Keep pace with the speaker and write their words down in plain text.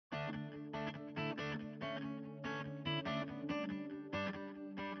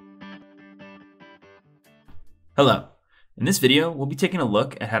Hello. In this video, we'll be taking a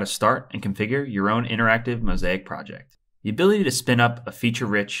look at how to start and configure your own interactive mosaic project. The ability to spin up a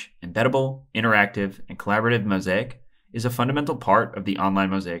feature-rich, embeddable, interactive, and collaborative mosaic is a fundamental part of the Online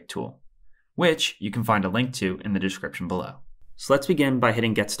Mosaic Tool, which you can find a link to in the description below. So let's begin by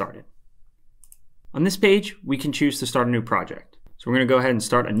hitting Get Started. On this page, we can choose to start a new project. So we're going to go ahead and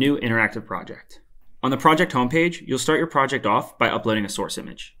start a new interactive project. On the project homepage, you'll start your project off by uploading a source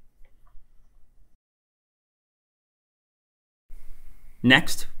image.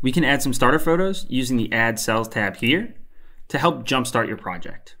 Next, we can add some starter photos using the Add Cells tab here to help jumpstart your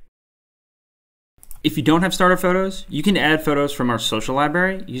project. If you don't have starter photos, you can add photos from our social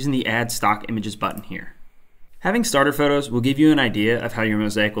library using the Add Stock Images button here. Having starter photos will give you an idea of how your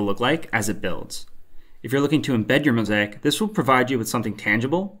mosaic will look like as it builds. If you're looking to embed your mosaic, this will provide you with something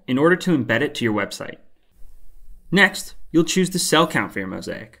tangible in order to embed it to your website. Next, you'll choose the cell count for your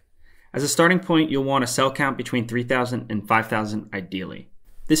mosaic. As a starting point, you'll want a cell count between 3,000 and 5,000 ideally.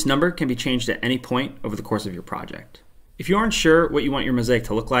 This number can be changed at any point over the course of your project. If you aren't sure what you want your mosaic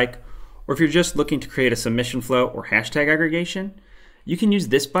to look like, or if you're just looking to create a submission flow or hashtag aggregation, you can use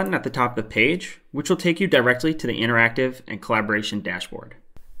this button at the top of the page, which will take you directly to the interactive and collaboration dashboard.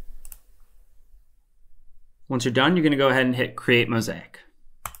 Once you're done, you're going to go ahead and hit Create Mosaic.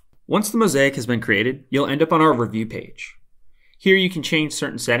 Once the mosaic has been created, you'll end up on our review page. Here you can change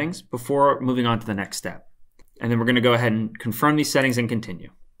certain settings before moving on to the next step. And then we're going to go ahead and confirm these settings and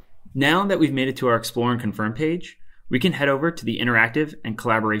continue. Now that we've made it to our Explore and Confirm page, we can head over to the Interactive and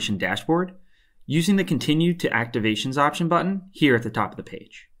Collaboration dashboard using the Continue to Activations option button here at the top of the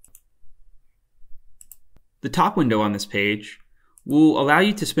page. The top window on this page will allow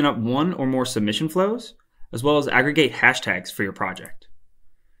you to spin up one or more submission flows, as well as aggregate hashtags for your project.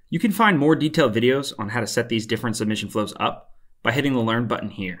 You can find more detailed videos on how to set these different submission flows up by hitting the Learn button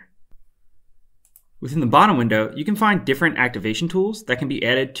here. Within the bottom window, you can find different activation tools that can be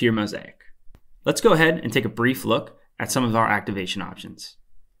added to your mosaic. Let's go ahead and take a brief look at some of our activation options.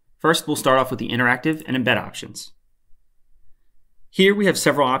 First, we'll start off with the interactive and embed options. Here we have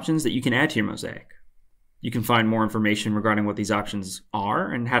several options that you can add to your mosaic. You can find more information regarding what these options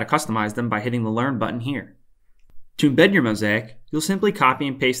are and how to customize them by hitting the Learn button here. To embed your mosaic, you'll simply copy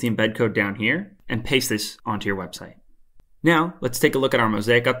and paste the embed code down here and paste this onto your website. Now, let's take a look at our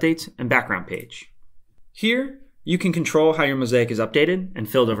Mosaic Updates and background page. Here, you can control how your mosaic is updated and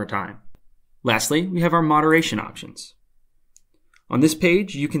filled over time. Lastly, we have our moderation options. On this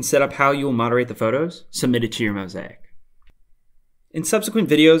page, you can set up how you will moderate the photos submitted to your mosaic. In subsequent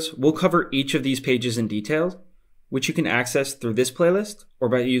videos, we'll cover each of these pages in detail, which you can access through this playlist or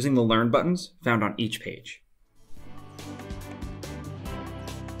by using the Learn buttons found on each page.